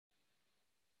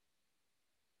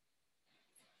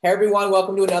Hey everyone,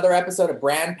 welcome to another episode of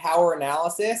Brand Power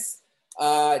Analysis.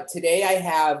 Today I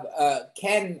have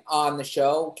Ken on the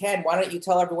show. Ken, why don't you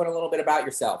tell everyone a little bit about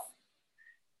yourself?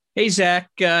 Hey,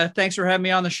 Zach. Thanks for having me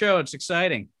on the show. It's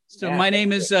exciting. So Yeah, my thank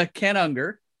name you. is Ken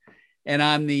Unger, and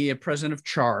I'm the president of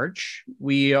Charge.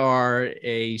 We are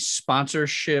a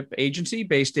sponsorship agency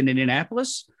based in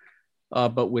Indianapolis,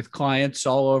 but with clients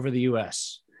all over the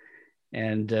U.S.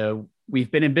 And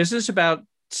we've been in business about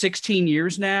 16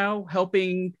 years now,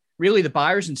 helping really the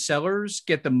buyers and sellers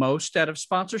get the most out of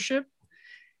sponsorship.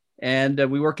 And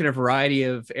we work in a variety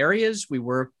of areas. We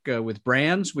work with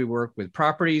brands, we work with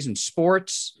properties and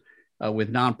sports,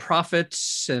 with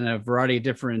nonprofits, and a variety of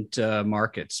different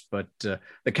markets. But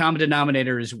the common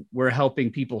denominator is we're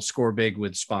helping people score big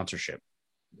with sponsorship.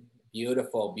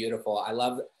 Beautiful, beautiful. I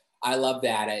love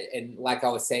that. And like I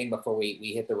was saying before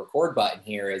we hit the record button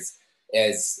here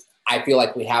is I feel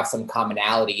like we have some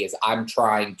commonality is I'm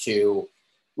trying to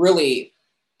really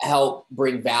help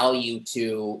bring value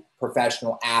to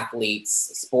professional athletes,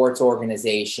 sports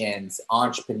organizations,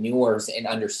 entrepreneurs, and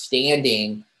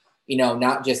understanding,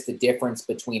 not just the difference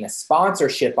between a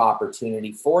sponsorship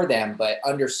opportunity for them, but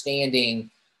understanding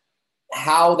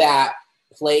how that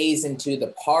plays into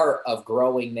the part of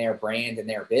growing their brand and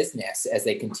their business as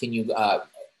they continue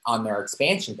on their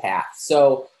expansion path.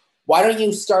 So why don't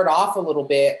you start off a little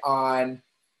bit on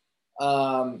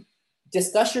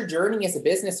discuss your journey as a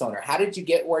business owner. How did you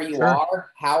get where you Sure.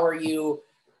 are? How are you,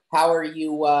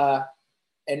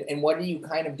 and what are you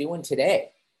kind of doing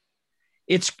today?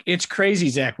 It's crazy,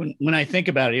 Zach. When I think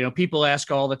about it, people ask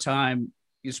all the time,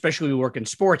 especially we work in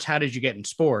sports, how did you get in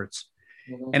sports?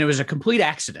 Mhm. And it was a complete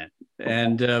accident.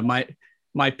 And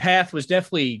my path was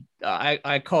definitely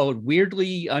I call it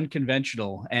weirdly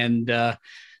unconventional. And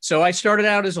so I started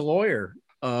out as a lawyer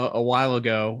a while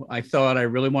ago. I thought I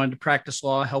really wanted to practice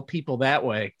law, help people that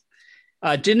way.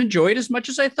 Didn't enjoy it as much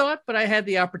as I thought, but I had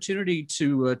the opportunity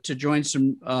to join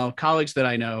some colleagues that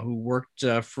I know who worked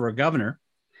for a governor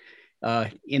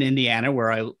in Indiana,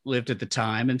 where I lived at the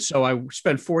time. And so I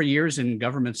spent 4 years in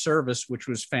government service, which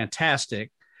was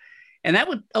fantastic. And that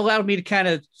would allow me to kind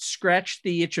of scratch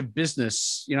the itch of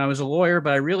business. I was a lawyer,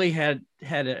 but I really had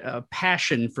a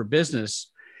passion for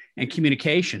business and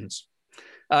communications.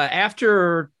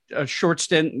 After a short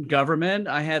stint in government,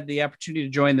 I had the opportunity to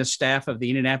join the staff of the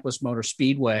Indianapolis Motor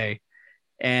Speedway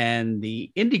and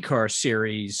the IndyCar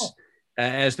series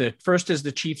as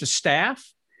the chief of staff,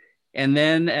 and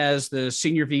then as the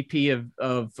senior VP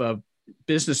of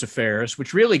business affairs,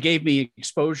 which really gave me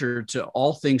exposure to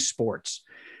all things sports.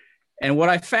 And what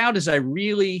I found is I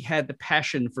really had the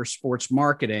passion for sports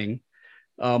marketing,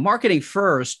 marketing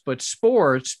first, but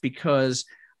sports because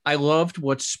I loved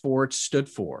what sports stood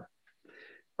for,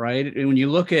 right? And when you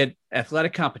look at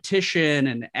athletic competition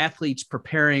and athletes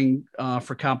preparing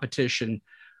for competition,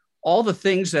 all the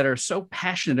things that are so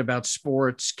passionate about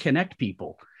sports connect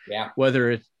people, Yeah. whether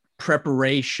it's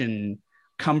preparation,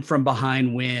 come from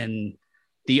behind win,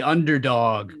 the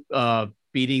underdog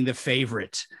beating the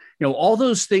favorite. All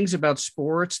those things about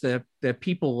sports that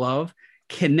people love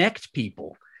connect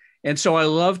people. And so I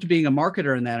loved being a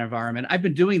marketer in that environment. I've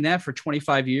been doing that for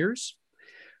 25 years.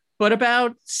 But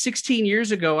about 16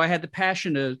 years ago, I had the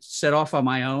passion to set off on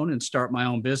my own and start my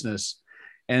own business.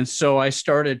 And so I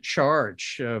started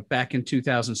Charge back in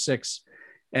 2006.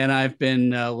 And I've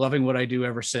been loving what I do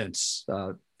ever since.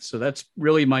 So that's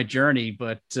really my journey.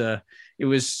 But it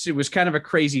was kind of a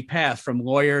crazy path from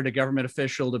lawyer to government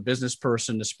official to business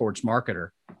person to sports marketer.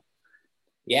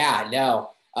 Yeah,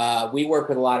 no. We work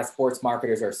with a lot of sports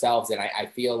marketers ourselves, and I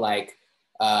feel like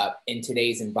in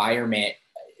today's environment,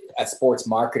 a sports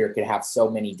marketer could have so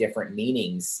many different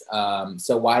meanings.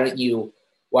 So why don't you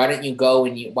go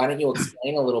and why don't you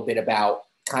explain a little bit about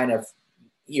kind of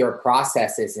your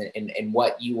processes and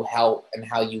what you help and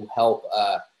how you help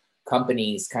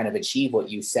companies kind of achieve what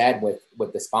you said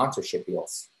with the sponsorship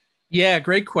deals? Yeah,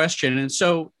 great question. And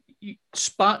so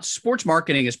sports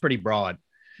marketing is pretty broad.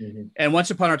 Mm-hmm. And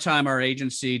once upon a time, our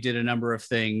agency did a number of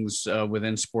things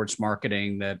within sports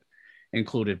marketing that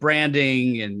included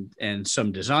branding and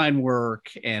some design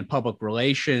work and public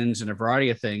relations and a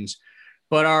variety of things.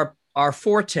 But our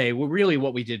forte, well, really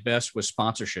what we did best was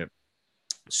sponsorship.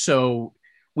 So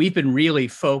we've been really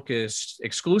focused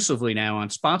exclusively now on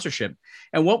sponsorship.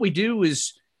 And what we do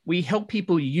is we help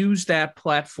people use that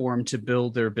platform to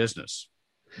build their business.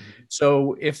 Mm-hmm.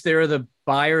 So if they're the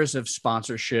buyers of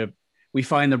sponsorship, we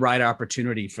find the right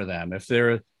opportunity for them. If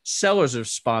they're sellers of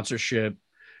sponsorship,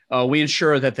 we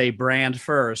ensure that they brand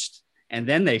first and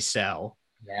then they sell.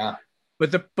 Yeah.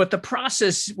 But the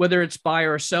process, whether it's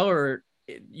buyer or seller,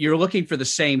 you're looking for the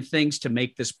same things to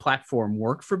make this platform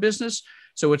work for business.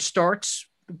 So it starts,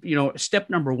 step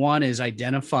number one is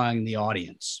identifying the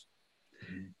audience.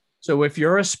 So if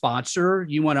you're a sponsor,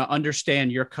 you want to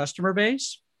understand your customer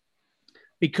base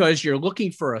because you're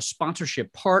looking for a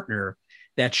sponsorship partner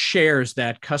that shares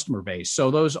that customer base.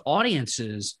 So those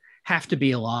audiences have to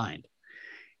be aligned.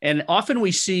 And often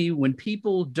we see when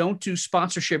people don't do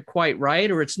sponsorship quite right,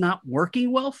 or it's not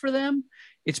working well for them,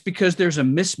 it's because there's a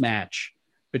mismatch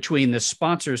between the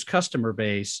sponsor's customer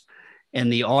base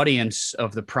and the audience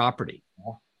of the property.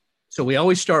 So we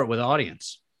always start with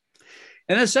audience.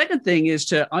 And the second thing is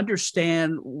to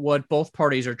understand what both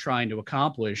parties are trying to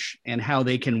accomplish and how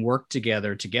they can work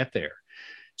together to get there.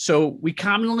 So we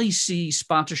commonly see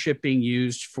sponsorship being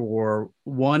used for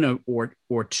one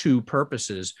or two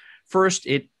purposes. First,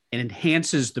 it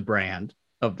enhances the brand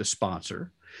of the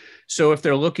sponsor. So if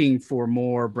they're looking for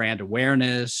more brand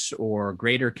awareness or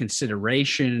greater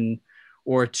consideration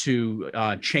or to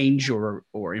change or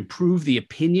improve the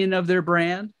opinion of their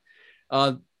brand,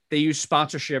 they use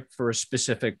sponsorship for a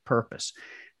specific purpose.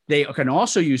 They can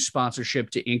also use sponsorship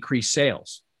to increase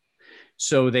sales.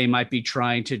 So they might be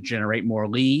trying to generate more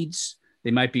leads.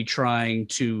 They might be trying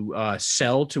to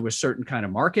sell to a certain kind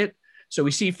of market. So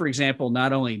we see, for example,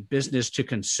 not only business to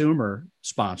consumer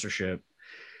sponsorship,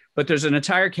 but there's an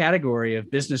entire category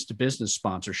of business to business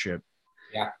sponsorship,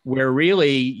 where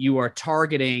really you are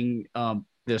targeting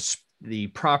the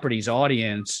property's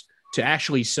audience to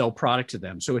actually sell product to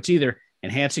them. So it's either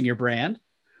enhancing your brand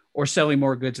or selling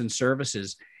more goods and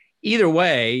services. Either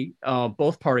way,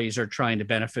 both parties are trying to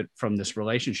benefit from this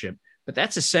relationship. But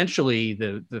that's essentially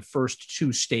the first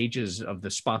two stages of the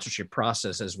sponsorship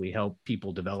process as we help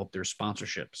people develop their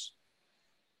sponsorships.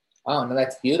 Oh, no,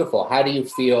 that's beautiful. How do you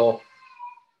feel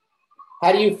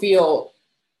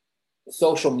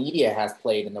social media has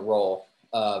played in the role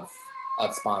of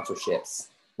sponsorships?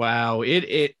 Wow,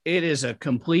 it is a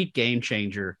complete game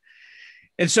changer.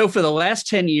 And so for the last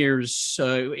 10 years,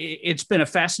 it's been a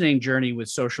fascinating journey with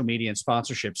social media and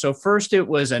sponsorship. So first, it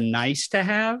was a nice to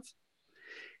have.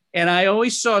 And I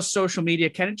always saw social media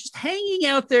kind of just hanging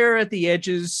out there at the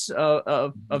edges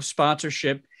of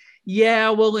sponsorship. Yeah,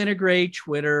 we'll integrate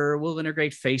Twitter, we'll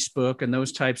integrate Facebook and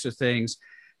those types of things,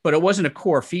 but it wasn't a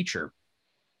core feature.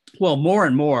 Well, more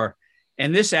and more,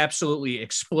 and this absolutely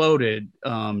exploded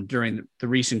during the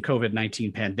recent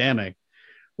COVID-19 pandemic,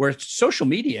 where social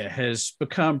media has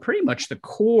become pretty much the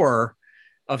core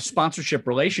of sponsorship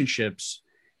relationships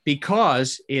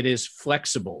because it is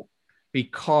flexible,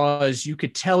 because you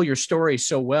could tell your story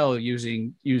so well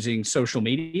using social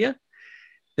media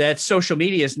that social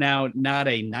media is now not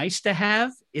a nice to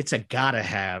have, it's a gotta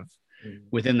have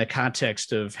within the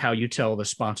context of how you tell the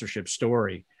sponsorship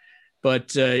story.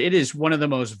 But it is one of the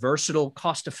most versatile,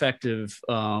 cost-effective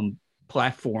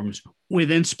platforms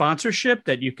within sponsorship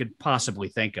that you could possibly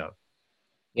think of.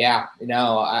 Yeah,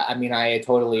 no, I mean, I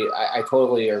totally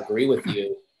agree with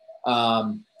you.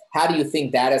 How do you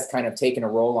think that has kind of taken a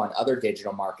role on other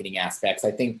digital marketing aspects?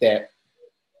 I think that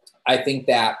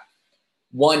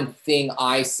one thing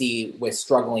I see with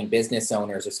struggling business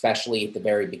owners, especially at the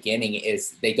very beginning,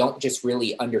 is they don't just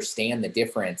really understand the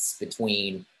difference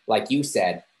between, like you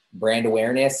said, brand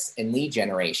awareness and lead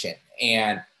generation.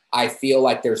 And I feel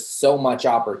like there's so much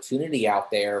opportunity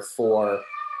out there for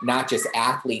not just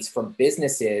athletes, from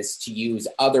businesses to use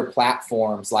other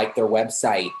platforms like their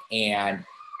website and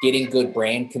getting good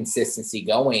brand consistency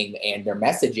going and their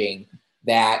messaging,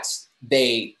 that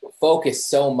they focus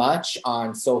so much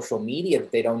on social media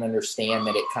that they don't understand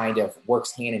that it kind of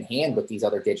works hand in hand with these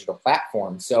other digital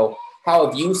platforms. So how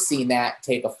have you seen that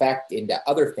take effect into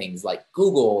other things like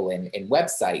Google and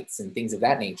websites and things of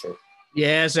that nature?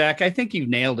 Yeah, Zach, I think you've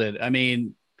nailed it. I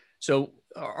mean, so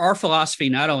our philosophy,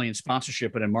 not only in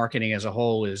sponsorship, but in marketing as a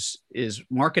whole, is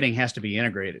marketing has to be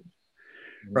integrated,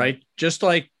 right? Just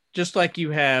like you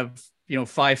have,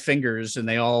 five fingers and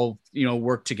they all,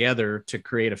 work together to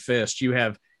create a fist. You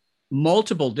have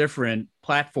multiple different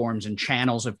platforms and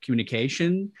channels of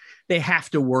communication. They have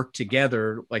to work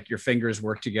together like your fingers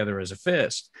work together as a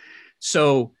fist.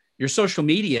 So your social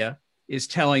media is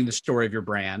telling the story of your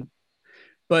brand,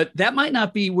 but that might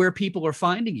not be where people are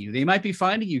finding you. They might be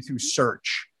finding you through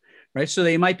search, right? So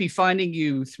they might be finding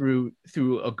you through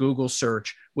a Google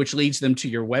search, which leads them to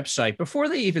your website before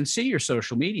they even see your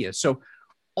social media. So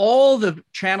all the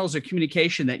channels of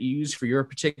communication that you use for your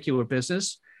particular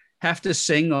business have to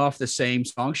sing off the same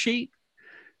song sheet.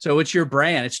 So it's your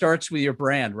brand. It starts with your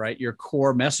brand, right? Your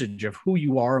core message of who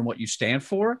you are and what you stand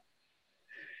for.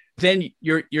 Then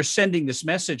you're sending this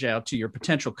message out to your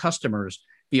potential customers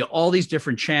via all these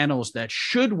different channels that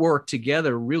should work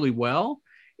together really well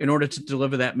in order to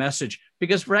deliver that message.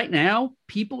 Because right now,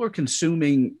 people are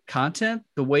consuming content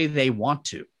the way they want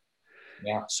to.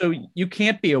 Yeah. So you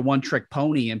can't be a one-trick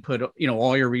pony and put,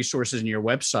 all your resources in your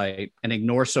website and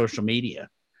ignore social media,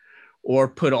 or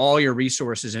put all your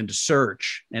resources into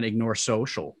search and ignore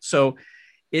social. So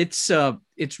it's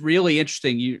really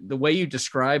interesting. The way you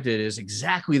described it is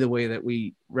exactly the way that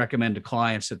we recommend to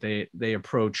clients that they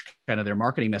approach kind of their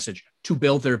marketing message to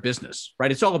build their business,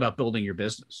 right? It's all about building your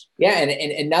business. Yeah.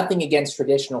 And nothing against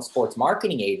traditional sports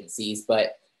marketing agencies,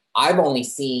 but I've only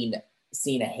seen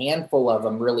a handful of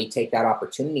them really take that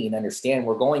opportunity and understand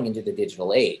we're going into the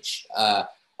digital age.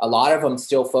 A lot of them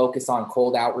still focus on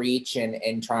cold outreach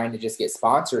and trying to just get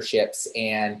sponsorships.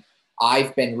 And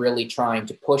I've been really trying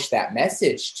to push that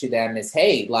message to them is,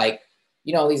 hey, like,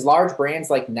 these large brands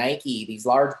like Nike, these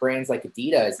large brands like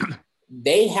Adidas,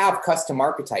 they have custom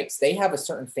archetypes. They have a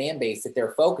certain fan base that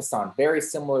they're focused on, very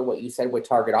similar to what you said with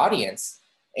target audience.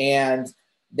 And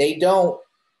they want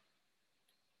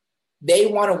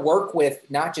to work with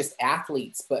not just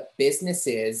athletes, but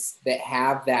businesses that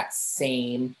have that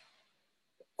same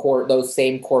those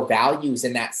same core values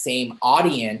and that same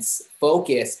audience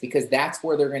focus, because that's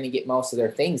where they're going to get most of their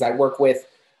things. I work with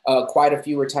quite a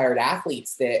few retired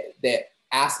athletes that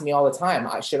ask me all the time,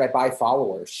 should I buy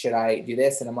followers? Should I do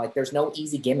this? And I'm like, there's no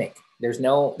easy gimmick. There's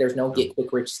no get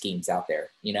quick rich schemes out there,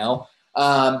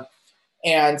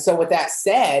 And so with that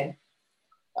said,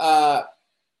 tell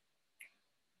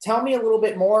me a little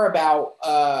bit more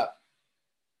about,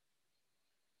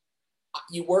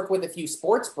 you work with a few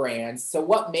sports brands. So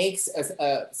what makes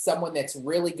someone that's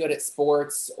really good at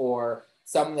sports or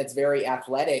someone that's very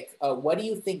athletic, what do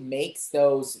you think makes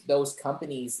those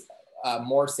companies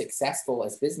more successful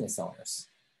as business owners?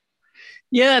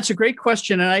 Yeah, it's a great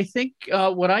question. And I think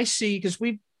what I see, because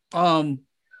we've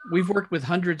worked with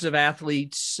hundreds of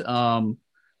athletes.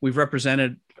 We've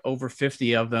represented over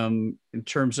 50 of them in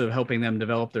terms of helping them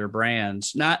develop their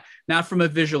brands, not from a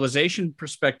visualization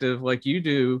perspective like you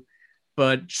do,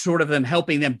 but sort of them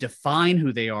helping them define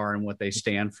who they are and what they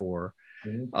stand for.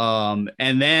 Mm-hmm.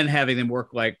 And then having them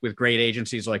work with great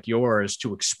agencies like yours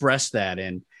to express that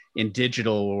in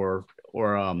digital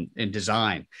or in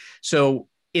design. So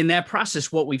in that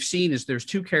process, what we've seen is there's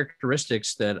two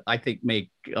characteristics that I think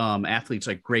make athletes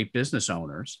like great business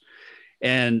owners.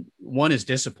 And one is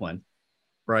discipline,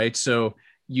 right? So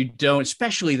you don't,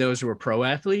 especially those who are pro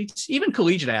athletes, even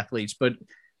collegiate athletes, but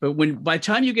by the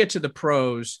time you get to the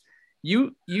pros,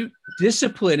 you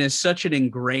discipline is such an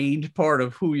ingrained part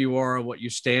of who you are and what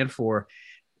you stand for.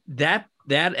 That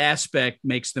aspect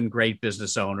makes them great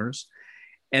business owners.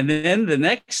 And then the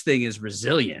next thing is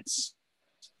resilience,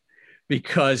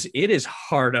 because it is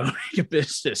hard owning a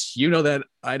business. You know that,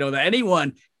 I know that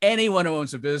anyone who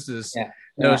owns a business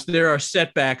knows there are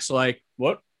setbacks like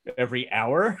every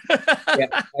hour.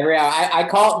 Every hour. I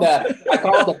call it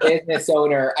the business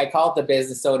owner. I call it the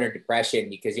business owner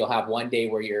depression, because you'll have one day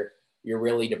where you're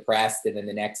really depressed, and then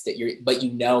the next day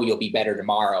you'll be better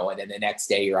tomorrow, and then the next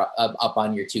day you're up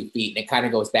on your 2 feet, and it kind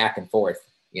of goes back and forth,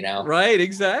 Right,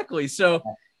 exactly. So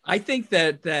I think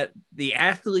that the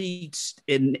athletes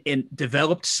in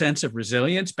developed sense of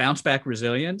resilience, bounce back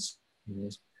resilience, mm-hmm.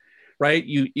 right?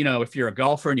 If you're a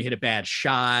golfer and you hit a bad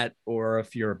shot, or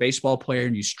if you're a baseball player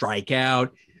and you strike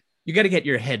out, you got to get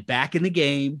your head back in the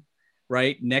game,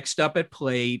 right? Next up at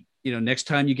plate, next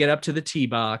time you get up to the tee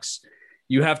box,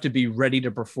 you have to be ready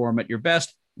to perform at your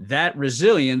best. That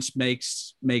resilience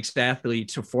makes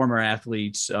athletes or former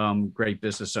athletes great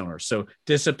business owners. So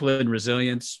discipline,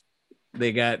 resilience,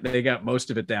 they got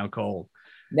most of it down cold.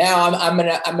 Now I'm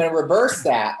gonna reverse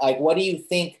that. Like, what do you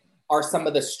think are some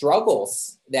of the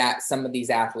struggles that some of these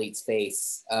athletes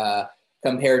face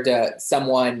compared to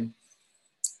someone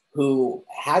who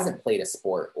hasn't played a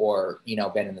sport or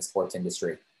been in the sports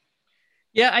industry?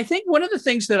 Yeah, I think one of the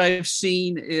things that I've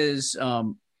seen is,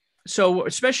 so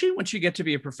especially once you get to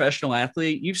be a professional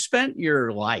athlete, you've spent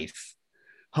your life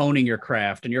honing your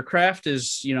craft, and your craft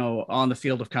is, on the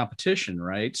field of competition,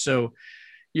 right? So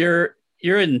you're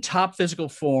in top physical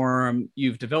form,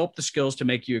 you've developed the skills to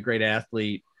make you a great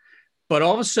athlete, but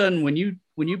all of a sudden when you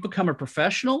become a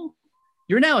professional,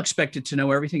 you're now expected to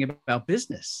know everything about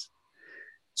business.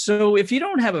 So if you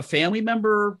don't have a family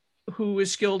member who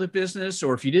is skilled at business,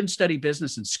 or if you didn't study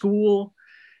business in school,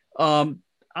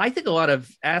 I think a lot of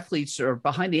athletes are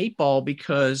behind the eight ball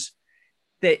because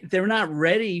they're not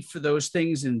ready for those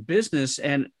things in business.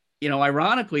 And,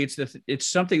 ironically, it's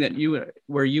something that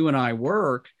where you and I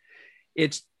work,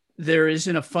 there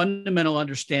isn't a fundamental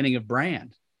understanding of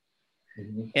brand.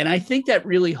 Mm-hmm. And I think that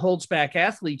really holds back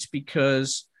athletes,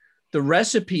 because the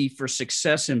recipe for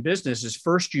success in business is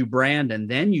first you brand and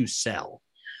then you sell.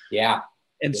 Yeah.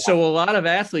 And so a lot of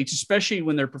athletes, especially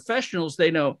when they're professionals, they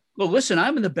know, well, listen,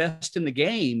 I'm the best in the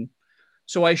game,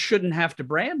 so I shouldn't have to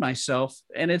brand myself.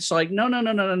 And it's like, no, no,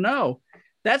 no, no, no, no.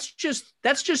 That's just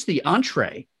the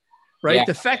entree, right? Yeah.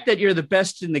 The fact that you're the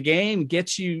best in the game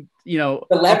gets you, the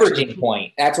leveraging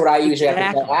point. That's what I usually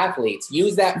have to tell athletes.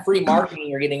 Use that free marketing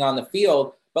you're getting on the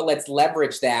field, but let's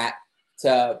leverage that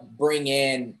to bring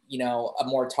in, a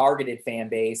more targeted fan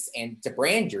base and to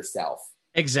brand yourself.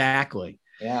 Exactly.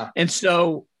 Yeah. And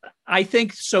so I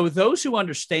think so those who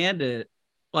understand it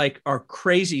like are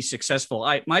crazy successful.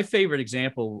 My favorite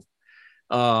example,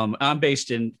 I'm based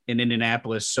in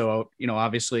Indianapolis. So,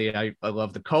 obviously I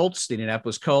love the Colts, the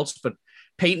Indianapolis Colts, but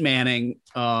Peyton Manning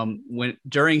went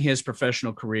during his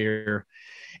professional career.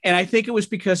 And I think it was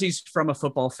because he's from a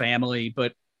football family,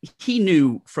 but he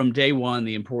knew from day one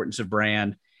the importance of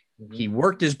brand. Mm-hmm. He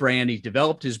worked his brand. He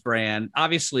developed his brand.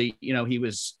 Obviously, he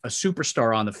was a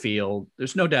superstar on the field.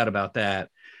 There's no doubt about that.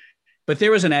 But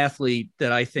there was an athlete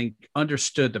that I think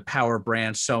understood the power of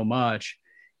brand so much.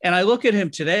 And I look at him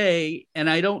today and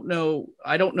I don't know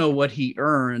what he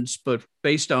earns, but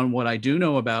based on what I do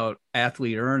know about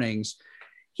athlete earnings,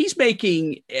 he's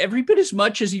making every bit as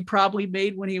much as he probably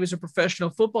made when he was a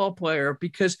professional football player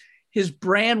because his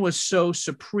brand was so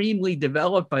supremely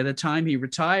developed by the time he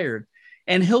retired.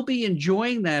 And he'll be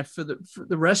enjoying that for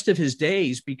the rest of his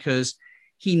days because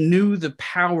he knew the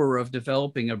power of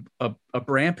developing a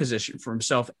brand position for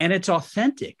himself. And it's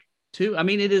authentic too. I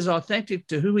mean, it is authentic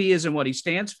to who he is and what he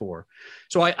stands for.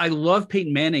 So I love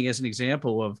Peyton Manning as an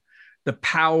example of the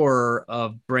power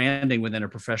of branding within a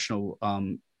professional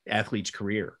athlete's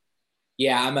career.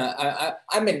 Yeah,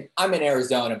 I'm in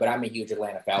Arizona, but I'm a huge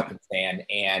Atlanta Falcons fan,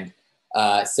 and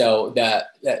so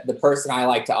the person I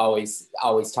like to always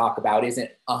talk about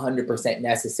isn't 100%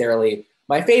 necessarily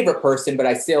my favorite person, but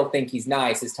I still think he's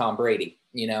nice. Is Tom Brady?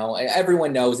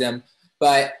 Everyone knows him,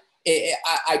 but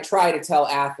I try to tell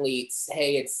athletes,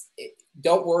 hey,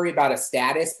 don't worry about a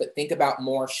status, but think about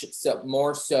more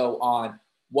so on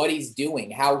what he's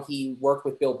doing, how he worked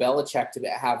with Bill Belichick to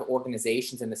have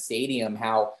organizations in the stadium,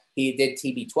 how he did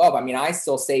TB12. I mean, I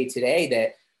still say today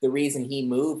that the reason he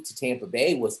moved to Tampa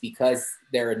Bay was because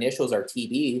their initials are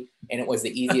TB, and it was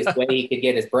the easiest way he could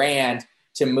get his brand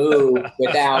to move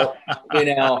without,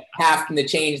 having to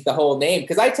change the whole name.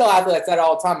 Because I tell athletes that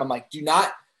all the time. I'm like,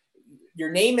 your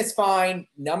name is fine,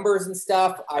 numbers and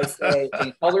stuff. I say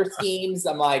in color schemes,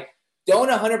 I'm like, don't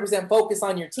 100% focus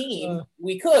on your team.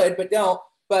 We could, but don't.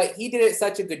 But he did it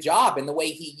such a good job. And the way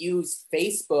he used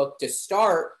Facebook to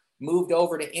start, moved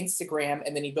over to Instagram,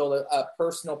 and then he built a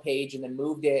personal page and then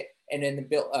moved it and then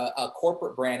built a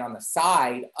corporate brand on the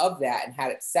side of that and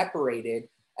had it separated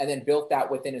and then built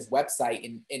that within his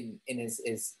website in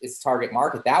his target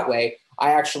market. That way,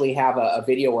 I actually have a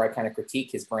video where I kind of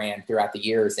critique his brand throughout the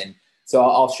years. And so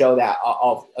I'll show that.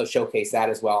 I'll showcase that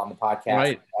as well on the podcast.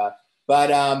 Right.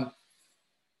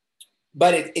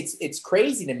 But it's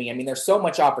crazy to me. I mean, there's so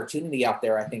much opportunity out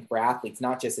there, I think, for athletes,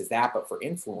 not just as that, but for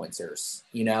influencers,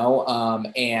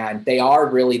 and they are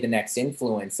really the next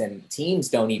influence, and teams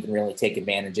don't even really take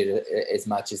advantage of it as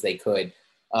much as they could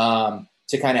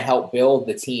to kind of help build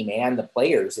the team and the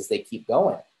players as they keep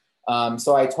going.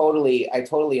 So I totally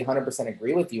 100%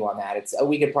 agree with you on that.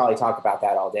 We could probably talk about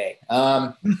that all day.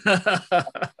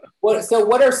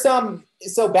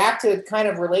 So back to kind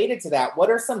of related to that, what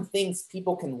are some things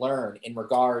people can learn in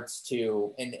regards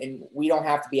to, and we don't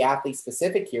have to be athlete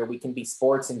specific here, we can be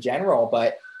sports in general,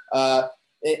 but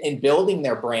in building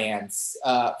their brands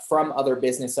from other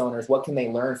business owners, what can they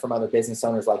learn from other business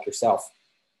owners like yourself?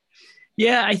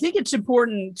 Yeah, I think it's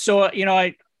important. So,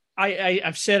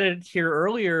 I've said it here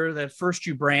earlier that first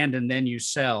you brand and then you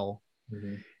sell.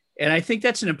 Mm-hmm. And I think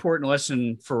that's an important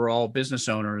lesson for all business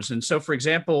owners. And so, for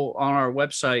example, on our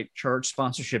website,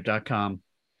 chargesponsorship.com,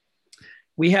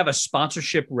 we have a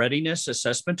sponsorship readiness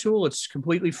assessment tool. It's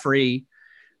completely free,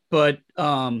 but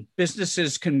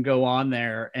businesses can go on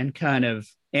there and kind of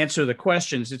answer the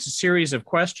questions. It's a series of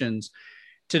questions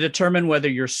to determine whether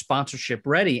you're sponsorship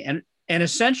ready. And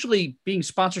essentially being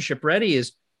sponsorship ready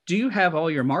is, do you have all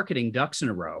your marketing ducks in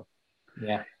a row?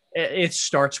 Yeah. It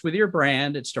starts with your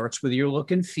brand. It starts with your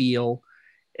look and feel.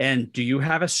 And do you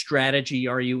have a strategy?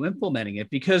 Are you implementing it?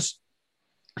 Because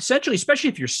essentially, especially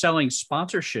if you're selling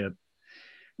sponsorship,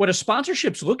 what a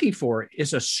sponsorship's looking for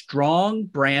is a strong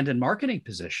brand and marketing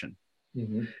position.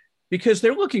 Mm-hmm. Because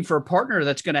they're looking for a partner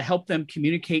that's going to help them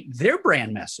communicate their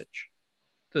brand message,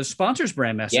 the sponsor's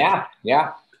brand message.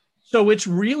 Yeah. So it's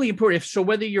really important. So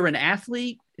whether you're an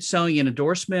athlete selling an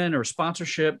endorsement or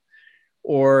sponsorship,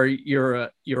 or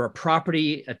you're a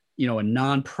property, a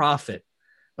nonprofit,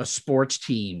 a sports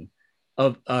team,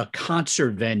 of a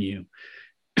concert venue.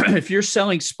 If you're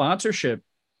selling sponsorship,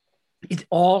 it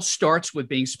all starts with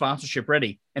being sponsorship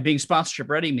ready. And being sponsorship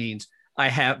ready means I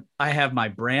have my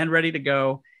brand ready to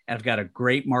go, and I've got a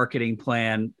great marketing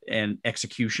plan and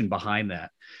execution behind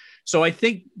that. So I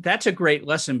think that's a great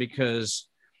lesson, because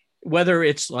whether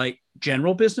it's like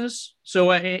general business.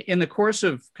 So in the course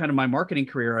of kind of my marketing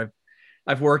career,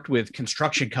 I've worked with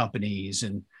construction companies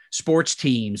and sports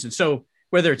teams. And so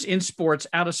whether it's in sports,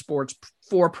 out of sports,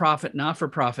 for profit, not for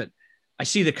profit, I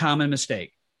see the common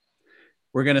mistake.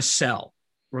 We're going to sell.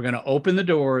 We're going to open the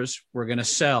doors. We're going to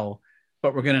sell,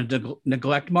 but we're going to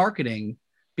neglect marketing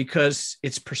because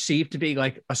it's perceived to be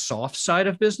like a soft side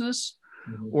of business,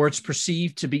 or it's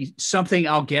perceived to be something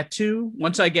I'll get to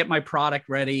once I get my product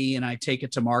ready and I take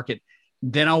it to market.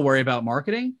 Then I'll worry about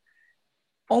marketing.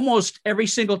 Almost every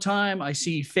single time I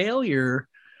see failure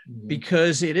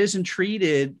because it isn't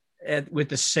treated with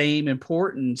the same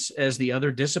importance as the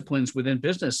other disciplines within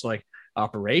business, like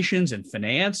operations and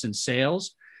finance and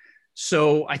sales.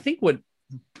 So I think what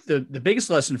the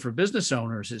biggest lesson for business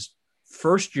owners is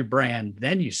first your brand,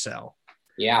 then you sell.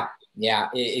 Yeah.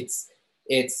 It's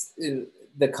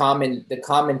the common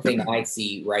thing I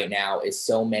see right now is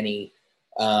so many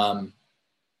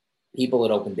people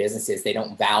that open businesses, they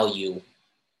don't value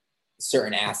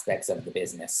certain aspects of the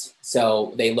business.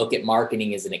 So they look at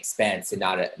marketing as an expense and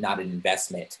not an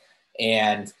investment.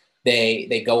 And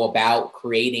they go about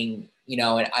creating,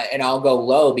 and I'll go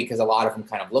low because a lot of them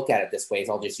kind of look at it this way.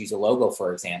 I'll just use a logo,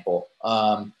 for example.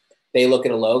 They look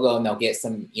at a logo and they'll get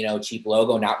some, cheap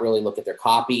logo, not really look at their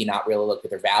copy, not really look at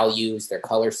their values, their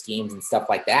color schemes and stuff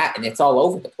like that. And it's all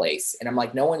over the place. And I'm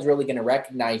like, no one's really going to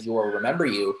recognize you or remember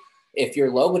you if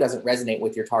your logo doesn't resonate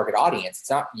with your target audience. It's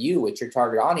not you, it's your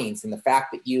target audience. And the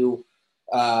fact that you're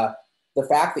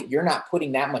not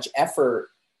putting that much effort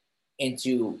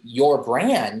into your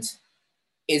brand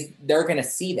is they're going to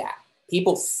see that.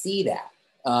 People see that.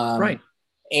 Right.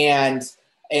 And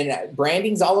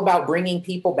branding's all about bringing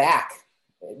people back,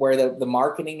 where the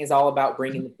marketing is all about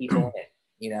bringing the people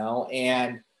in,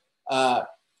 And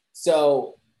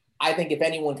so I think if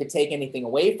anyone could take anything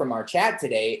away from our chat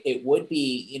today, it would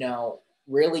be,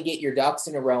 really get your ducks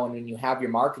in a row. And when you have your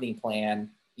marketing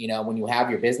plan, when you have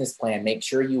your business plan, make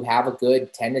sure you have a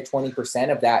good 10 to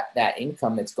 20% of that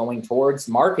income that's going towards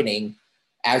marketing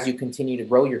as you continue to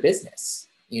grow your business.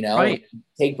 Right.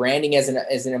 Take branding as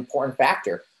an important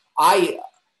factor.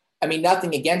 I mean,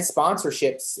 nothing against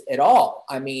sponsorships at all.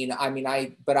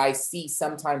 But I see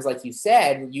sometimes, like you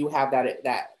said, you have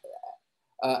that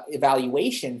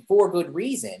evaluation for good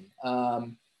reason.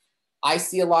 I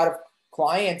see a lot of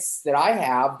clients that I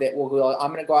have that will go,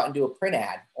 I'm going to go out and do a print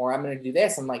ad, or I'm going to do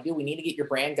this. I'm like, dude, we need to get your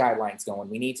brand guidelines going.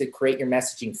 We need to create your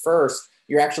messaging first.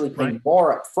 You're actually paying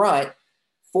more up front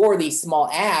for these small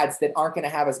ads that aren't going to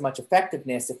have as much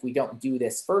effectiveness if we don't do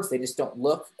this first. They just don't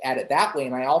look at it that way.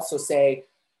 And I also say,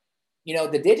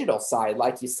 the digital side,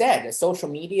 like you said, the social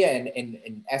media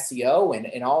and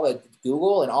SEO and all the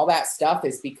Google and all that stuff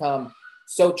has become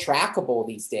so trackable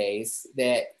these days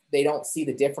that they don't see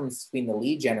the difference between the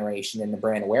lead generation and the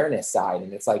brand awareness side.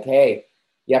 And it's like, hey,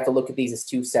 you have to look at these as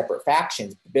two separate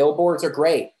factions. Billboards are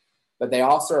great, but they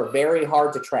also are very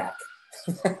hard to track.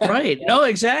 Right. No,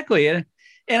 exactly. And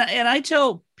I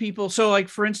tell people, so like,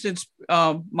 for instance,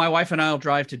 my wife and I will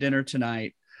drive to dinner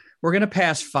tonight. We're going to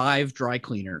pass 5 dry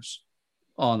cleaners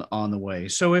on the way.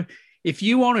 So if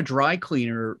you own a dry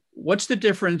cleaner, what's the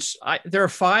difference? There are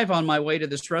 5 on my way to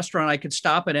this restaurant. I could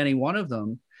stop at any one of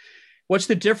them. What's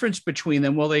the difference between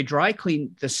them? Well, they dry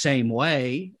clean the same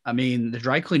way. I mean, the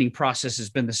dry cleaning process has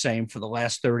been the same for the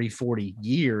last 30, 40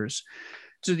 years.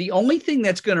 So the only thing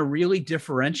that's going to really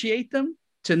differentiate them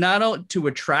to not only to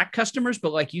attract customers,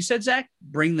 but like you said, Zach,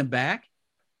 bring them back,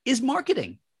 is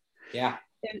marketing. Yeah.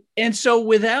 And so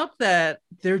without that,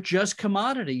 they're just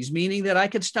commodities, meaning that I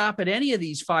could stop at any of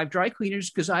these 5 dry cleaners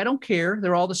because I don't care.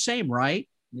 They're all the same, right?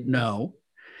 Mm-hmm. No.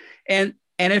 And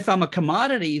if I'm a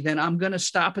commodity, then I'm going to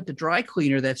stop at the dry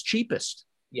cleaner that's cheapest.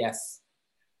 Yes.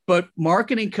 But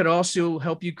marketing could also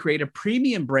help you create a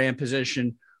premium brand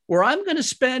position where I'm going to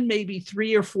spend maybe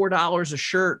 $3 or $4 a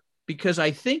shirt because I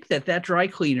think that dry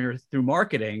cleaner through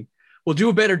marketing will do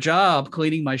a better job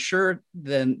cleaning my shirt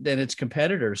than its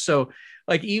competitors. So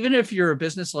like, even if you're a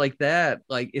business like that,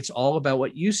 like it's all about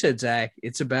what you said, Zach,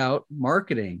 it's about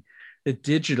marketing, the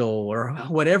digital or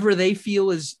whatever they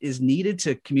feel is needed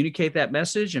to communicate that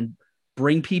message and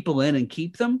bring people in and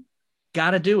keep them.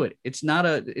 Got to do it. It's not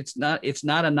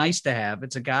a nice to have.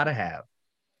 It's a got to have.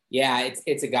 Yeah,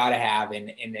 it's a got to have. And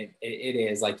it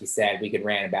is, like you said, we could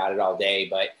rant about it all day,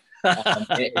 but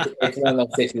it's one of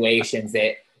those situations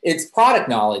that it's product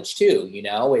knowledge too. You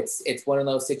know, it's one of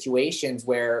those situations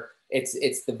where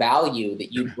it's the value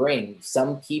that you bring.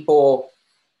 Some people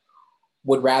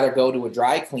would rather go to a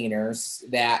dry cleaners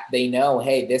that they know,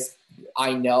 hey, this,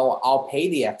 I know I'll pay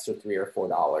the extra $3 or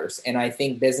 $4. And I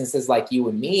think businesses like you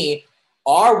and me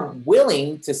are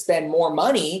willing to spend more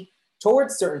money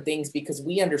towards certain things because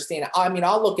we understand. I mean,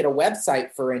 I'll look at a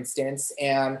website, for instance,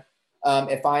 and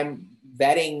if I'm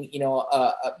vetting, you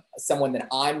know, someone that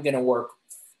I'm going to work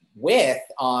with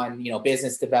on, you know,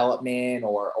 business development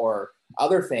or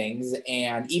other things,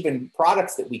 and even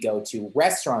products that we go to,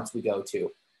 restaurants we go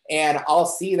to, and I'll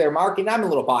see their marketing. I'm a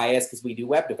little biased because we do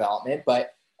web development,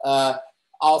 but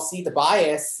I'll see the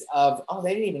bias of, oh,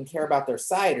 they didn't even care about their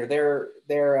site, or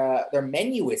their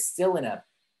menu is still in a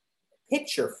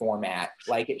picture format.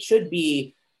 Like it should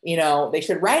be, you know, they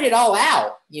should write it all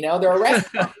out. You know, they're a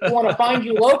restaurant who want to find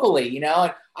you locally, you know,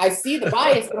 and I see the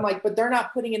bias, but I'm like, but they're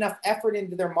not putting enough effort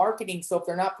into their marketing. So if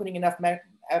they're not putting enough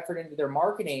effort into their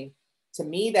marketing, to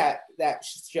me, that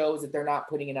shows that they're not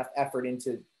putting enough effort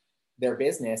into their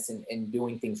business and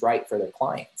doing things right for their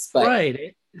clients. But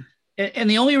right. And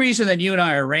the only reason that you and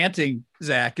I are ranting,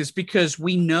 Zach, is because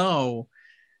we know,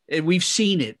 and we've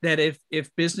seen it, that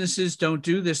if businesses don't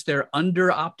do this, they're under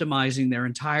optimizing their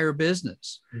entire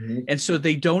business. Mm-hmm. And so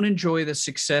they don't enjoy the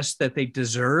success that they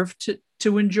deserve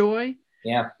to enjoy.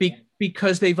 Yeah.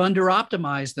 Because they've under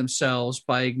optimized themselves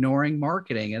by ignoring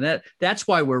marketing. And that's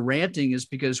why we're ranting, is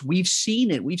because we've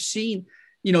seen it. We've seen,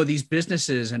 you know, these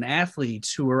businesses and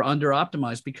athletes who are under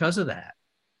optimized because of that.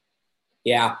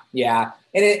 Yeah. Yeah.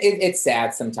 And it's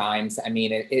sad sometimes. I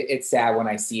mean, it's sad when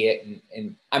I see it.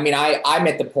 And I mean, I'm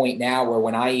at the point now where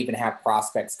when I even have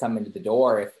prospects come into the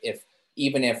door, if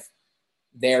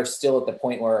they're still at the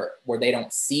point where they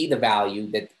don't see the value,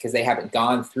 that because they haven't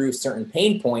gone through certain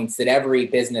pain points that every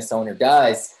business owner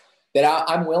does, that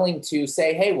I'm willing to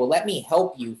say, hey, well, let me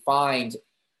help you find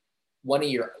one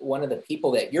of the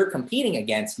people that you're competing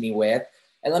against me with.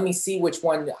 And let me see which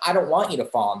one. I don't want you to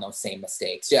fall in those same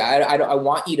mistakes. Yeah, I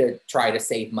want you to try to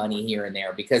save money here and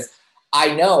there because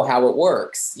I know how it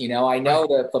works. You know, I know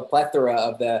the plethora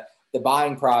of the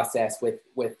buying process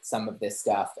with some of this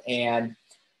stuff. And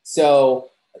so,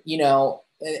 you know,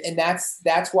 and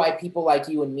that's why people like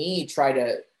you and me try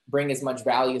to bring as much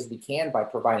value as we can by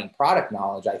providing product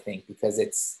knowledge, I think, because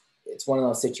it's one of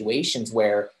those situations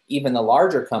where even the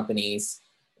larger companies,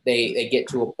 they get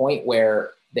to a point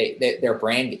where their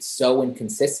brand gets so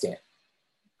inconsistent.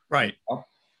 Right. You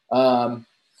know?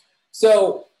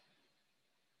 So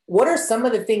what are some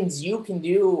of the things you can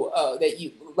do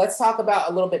let's talk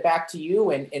about a little bit back to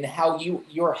you and how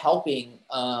you're helping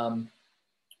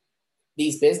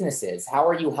these businesses. How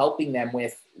are you helping them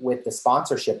with the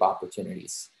sponsorship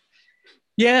opportunities?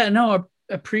 Yeah, no, I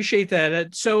appreciate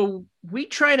that. So we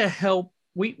try to help,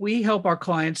 we help our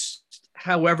clients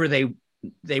however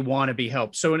they want to be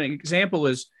helped. So an example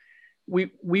is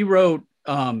we wrote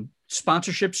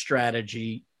Sponsorship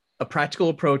Strategy, A Practical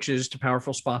Approaches to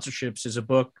Powerful Sponsorships, is a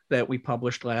book that we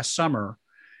published last summer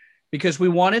because we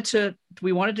wanted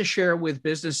to share with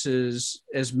businesses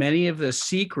as many of the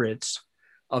secrets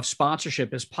of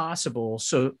sponsorship as possible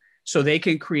so they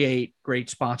can create great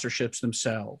sponsorships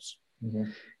themselves.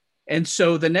 Mm-hmm. And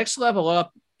so the next level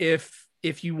up, if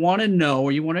you want to know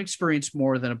or you want to experience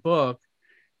more than a book,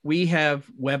 we have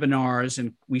webinars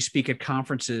and we speak at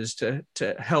conferences to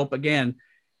help, again,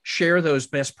 share those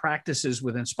best practices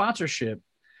within sponsorship.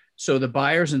 So the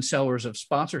buyers and sellers of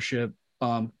sponsorship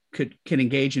can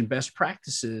engage in best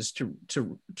practices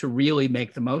to really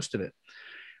make the most of it.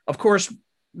 Of course,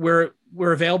 we're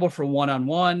available for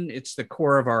one-on-one. It's the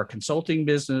core of our consulting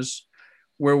business,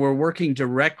 where we're working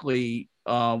directly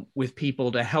with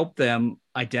people to help them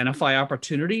identify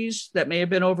opportunities that may have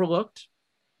been overlooked.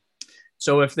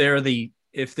 So if they're the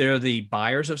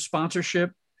buyers of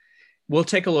sponsorship, we'll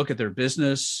take a look at their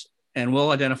business and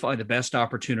we'll identify the best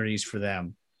opportunities for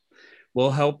them.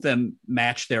 We'll help them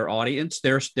match their audience,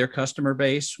 their customer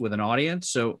base with an audience.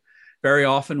 So very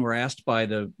often we're asked by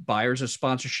the buyers of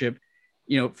sponsorship,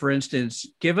 you know, for instance,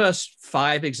 give us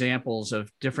 5 examples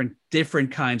of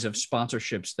different kinds of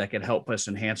sponsorships that could help us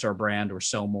enhance our brand or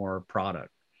sell more product.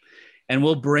 And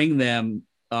we'll bring them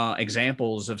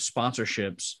examples of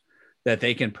sponsorships that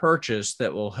they can purchase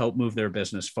that will help move their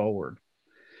business forward.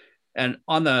 And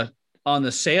on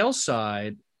the sales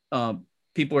side,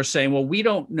 people are saying, well, we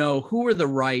don't know who are the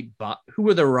right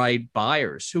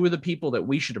buyers, who are the people that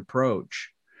we should approach,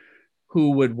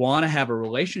 who would want to have a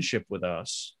relationship with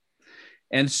us.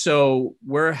 And so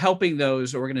we're helping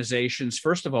those organizations,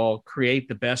 first of all, create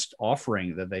the best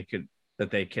offering that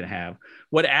they can have.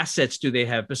 What assets do they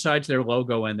have besides their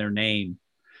logo and their name?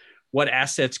 what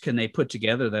assets can they put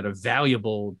together that are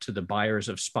valuable to the buyers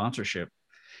of sponsorship.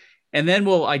 And then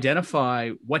we'll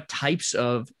identify what types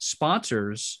of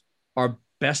sponsors are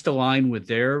best aligned with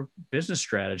their business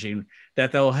strategy,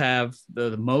 that they'll have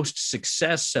the most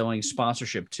success selling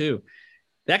sponsorship to.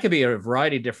 That could be a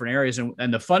variety of different areas.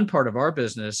 And the fun part of our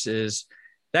business is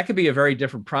that could be a very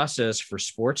different process for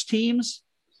sports teams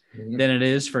than it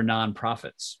is for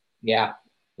nonprofits. Yeah.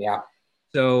 Yeah.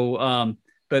 So,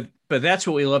 but that's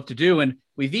what we love to do. And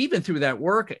we've even through that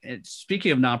work, and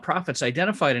speaking of nonprofits,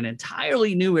 identified an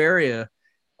entirely new area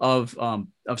of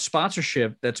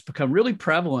sponsorship that's become really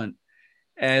prevalent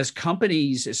as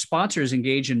companies, as sponsors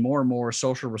engage in more and more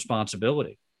social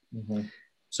responsibility. Mm-hmm.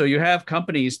 So you have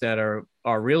companies that are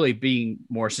really being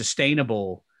more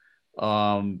sustainable,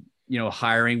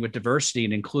 hiring with diversity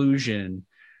and inclusion,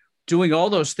 doing all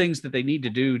those things that they need to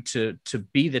do to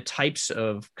be the types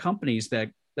of companies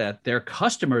that their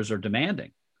customers are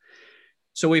demanding.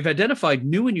 So we've identified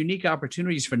new and unique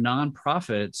opportunities for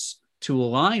nonprofits to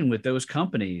align with those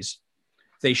companies.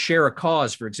 They share a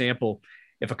cause. For example,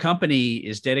 if a company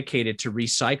is dedicated to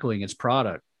recycling its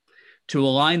product, to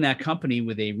align that company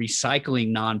with a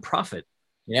recycling nonprofit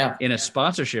in a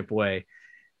sponsorship way.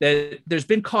 That there's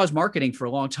been cause marketing for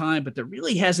a long time, but there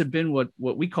really hasn't been what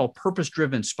we call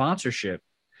purpose-driven sponsorship,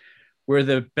 where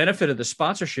the benefit of the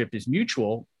sponsorship is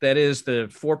mutual. That is, the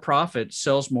for-profit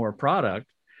sells more product,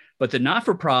 but the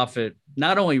not-for-profit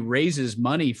not only raises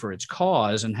money for its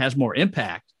cause and has more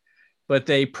impact, but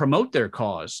they promote their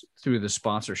cause through the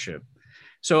sponsorship.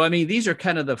 So, I mean, these are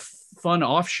kind of the fun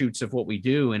offshoots of what we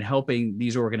do in helping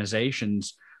these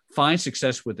organizations find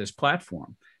success with this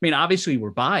platform. I mean, obviously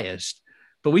we're biased,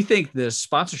 but we think this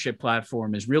sponsorship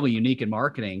platform is really unique in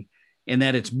marketing in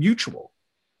that it's mutual,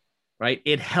 right?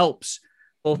 It helps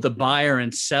both the buyer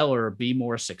and seller be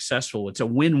more successful. It's a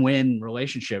win-win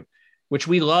relationship, which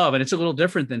we love. And it's a little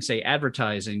different than, say,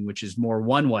 advertising, which is more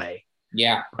one way.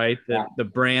 Yeah. Right. The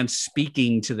brand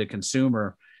speaking to the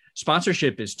consumer.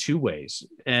 Sponsorship is two ways.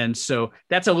 And so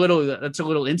that's a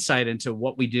little insight into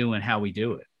what we do and how we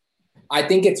do it. I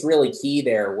think it's really key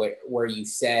there where you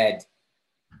said,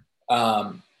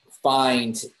 I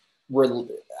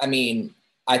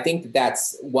think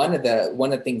that's one of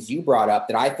the things you brought up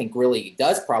that I think really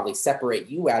does probably separate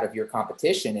you out of your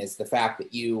competition is the fact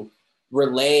that you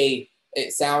relay.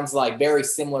 It sounds like very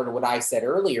similar to what I said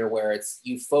earlier, where it's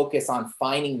you focus on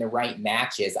finding the right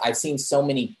matches. I've seen so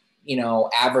many,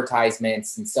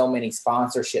 advertisements and so many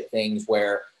sponsorship things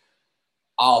where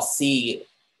I'll see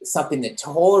something that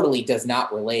totally does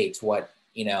not relate to what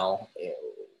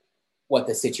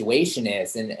the situation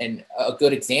is. And a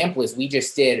good example is we do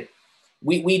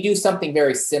something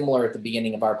very similar at the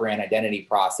beginning of our brand identity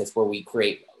process where we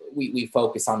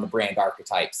focus on the brand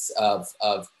archetypes of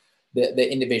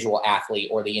the individual athlete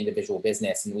or the individual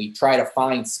business. And we try to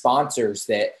find sponsors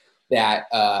that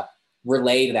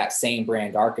relay to that same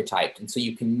brand archetype. And so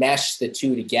you can mesh the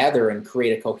two together and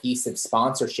create a cohesive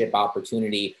sponsorship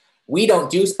opportunity. We don't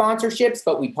do sponsorships,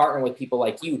 but we partner with people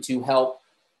like you to help,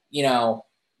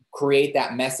 create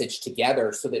that message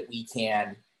together so that we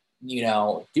can,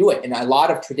 do it. And a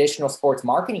lot of traditional sports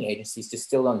marketing agencies just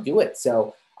still don't do it.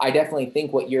 So I definitely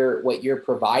think what you're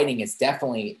providing is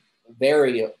definitely a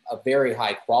very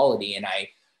high quality. And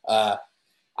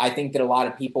I think that a lot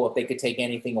of people, if they could take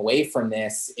anything away from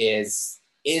this, is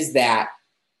that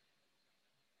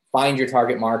find your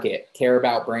target market, care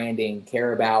about branding,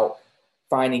 care about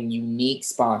finding unique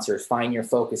sponsors, find your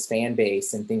focused fan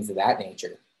base and things of that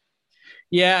nature.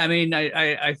 Yeah. I mean,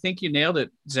 I think you nailed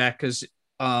it, Zach, because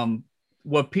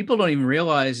what people don't even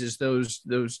realize is those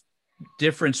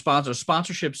different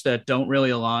sponsorships that don't really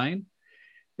align,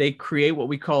 they create what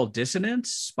we call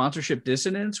sponsorship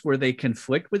dissonance, where they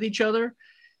conflict with each other.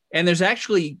 And there's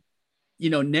actually,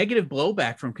 negative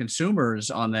blowback from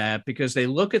consumers on that because they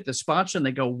look at the sponsor and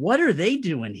they go, what are they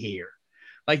doing here?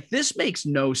 Like, this makes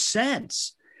no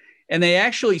sense. And they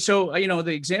actually, so,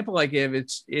 the example I give,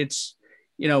 it's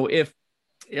if,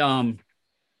 a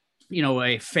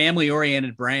family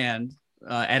oriented brand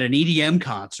at an EDM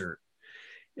concert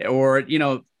or,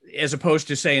 as opposed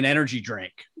to, say, an energy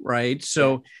drink, right?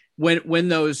 So when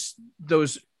those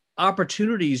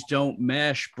opportunities don't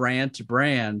mesh brand to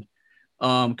brand,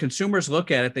 consumers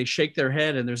look at it, they shake their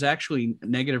head, and there's actually a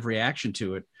negative reaction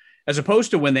to it. As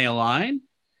opposed to when they align,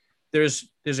 there's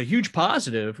a huge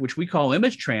positive, which we call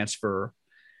image transfer,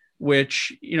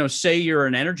 which, say you're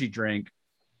an energy drink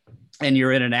and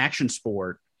you're in an action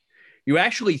sport, you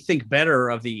actually think better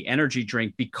of the energy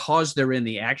drink because they're in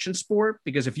the action sport.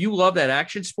 Because if you love that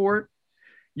action sport,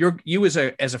 you as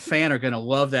a fan are going to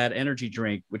love that energy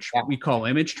drink, which Yeah. we call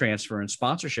image transfer and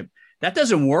sponsorship. That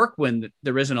doesn't work when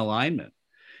there is an alignment.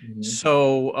 Mm-hmm.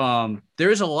 So there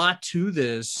is a lot to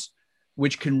this,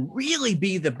 which can really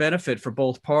be the benefit for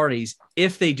both parties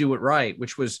if they do it right,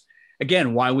 which was,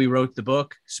 again, why we wrote the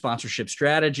book, Sponsorship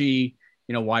Strategy,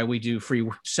 why we do free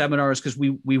seminars, because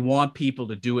we want people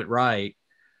to do it right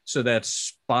so that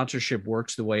sponsorship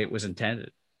works the way it was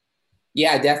intended.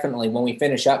 Yeah, definitely. When we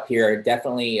finish up here,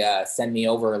 definitely send me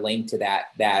over a link to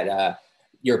that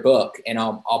your book, and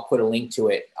I'll put a link to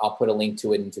it. I'll put a link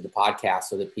to it into the podcast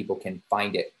so that people can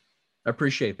find it. I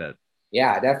appreciate that.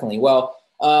 Yeah, definitely. Well,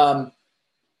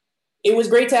 it was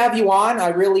great to have you on. I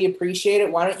really appreciate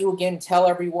it. Why don't you again tell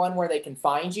everyone where they can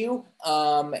find you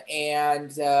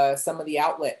and some of the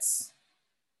outlets?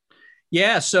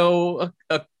 Yeah, so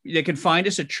they can find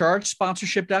us at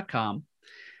chargesponsorship.com.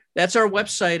 That's our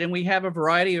website, and we have a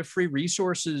variety of free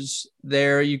resources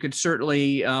there. You could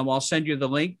certainly, I'll send you the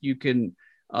link. You can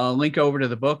link over to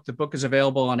the book. The book is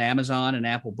available on Amazon and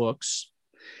Apple Books.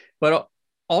 But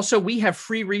also, we have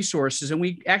free resources, and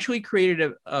we actually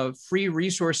created a free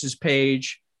resources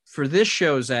page for this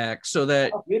show, Zach, so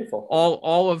that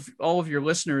all of your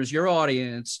listeners, your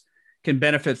audience, can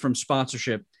benefit from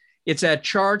sponsorship. It's at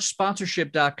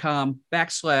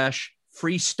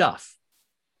chargesponsorship.com/free stuff.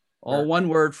 All one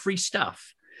word, free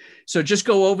stuff. So just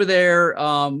go over there.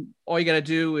 All you got to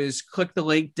do is click the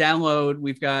link, download.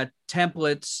 We've got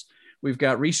templates. We've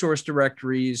got resource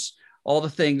directories, all the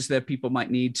things that people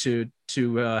might need to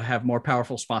have more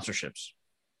powerful sponsorships.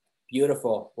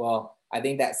 Beautiful. Well, I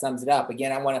think that sums it up.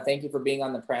 Again, I want to thank you for being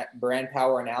on the Brand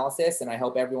Power Analysis, and I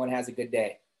hope everyone has a good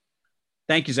day.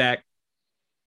 Thank you, Zach.